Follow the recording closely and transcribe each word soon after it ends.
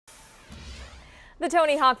The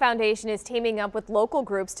Tony Hawk Foundation is teaming up with local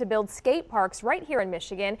groups to build skate parks right here in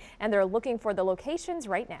Michigan, and they're looking for the locations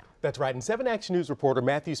right now. That's right, and 7 Action News reporter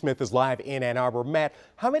Matthew Smith is live in Ann Arbor. Matt,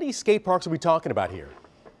 how many skate parks are we talking about here?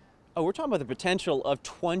 Oh, we're talking about the potential of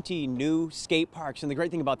 20 new skate parks. And the great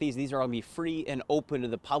thing about these are going to be free and open to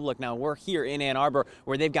the public. Now, we're here in Ann Arbor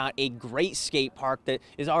where they've got a great skate park that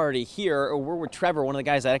is already here. We're with Trevor, one of the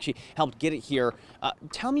guys that actually helped get it here.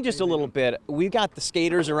 Tell me just a little bit. We've got the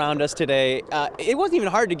skaters around us today. It wasn't even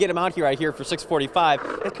hard to get them out here, I hear, for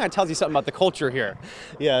 6:45. It kind of tells you something about the culture here.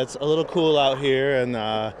 Yeah, it's a little cool out here,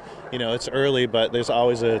 and you know, it's early, but there's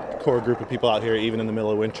always a core group of people out here, even in the middle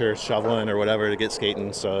of winter, shoveling or whatever to get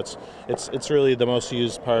skating. So it's really the most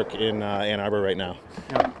used park in Ann Arbor right now.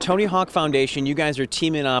 Tony Hawk Foundation, you guys are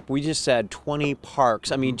teaming up. We just said 20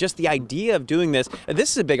 parks. I mean, just the idea of doing this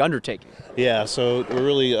is a big undertaking. Yeah, so we're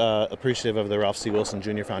really appreciative of the Ralph C. Wilson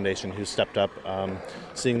Jr. Foundation, who stepped up,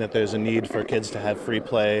 seeing that there's a need for kids to have free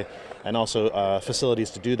play and also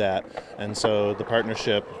facilities to do that. And so the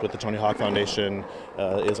partnership with the Tony Hawk Foundation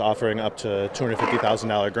is offering up to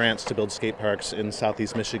 $250,000 grants to build skate parks in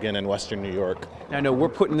Southeast Michigan and Western New York. I know we're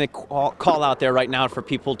putting the call out there right now for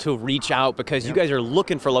people to reach out because you guys are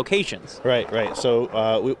looking for locations. Right.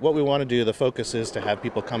 So what we want to do, the focus is to have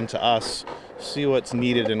people come to us, see what's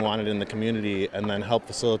needed and wanted in the community, and then help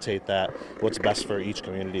facilitate that, what's best for each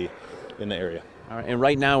community in the area. All right, and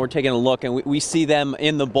right now we're taking a look and we see them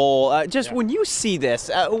in the bowl. When you see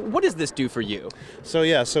this, what does this do for you? So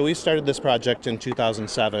we started this project in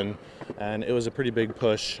 2007, and it was a pretty big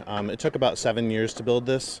push. It took about 7 years to build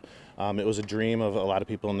this. It was a dream of a lot of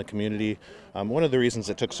people in the community. One of the reasons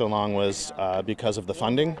it took so long was because of the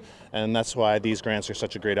funding, and that's why these grants are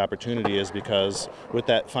such a great opportunity, is because with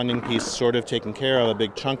that funding piece sort of taken care of, a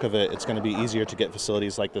big chunk of it, it's going to be easier to get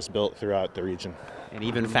facilities like this built throughout the region. And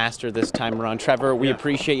even faster this time around. Trevor, we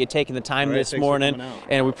appreciate you taking the time this morning,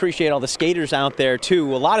 and we appreciate all the skaters out there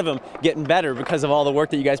too. A lot of them getting better because of all the work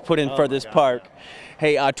that you guys put in for this park.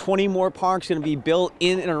 Hey, 20 more parks going to be built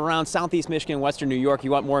in and around Southeast Michigan and Western New York.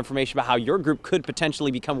 You want more information about how your group could potentially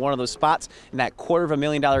become one of those spots and that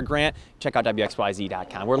 $250,000 grant, check out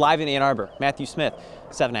WXYZ.com. We're live in Ann Arbor. Matthew Smith,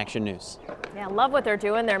 7 Action News. Yeah, love what they're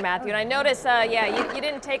doing there, Matthew. And I noticed, you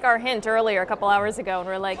didn't take our hint earlier a couple hours ago, and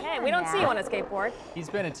we're like, hey, we don't see you on a skateboard. He's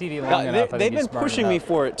been at TV long enough. They've been pushing me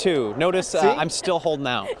for it too. Notice I'm still holding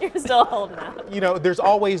out. You're still holding out. You know, there's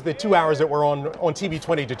always the 2 hours that we're on TV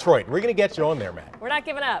 20 Detroit. We're going to get you on there, Matt. We're not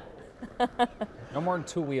giving up. No more than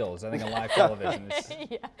 2 wheels. I think on live television is...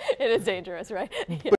 Yeah, it is dangerous, right?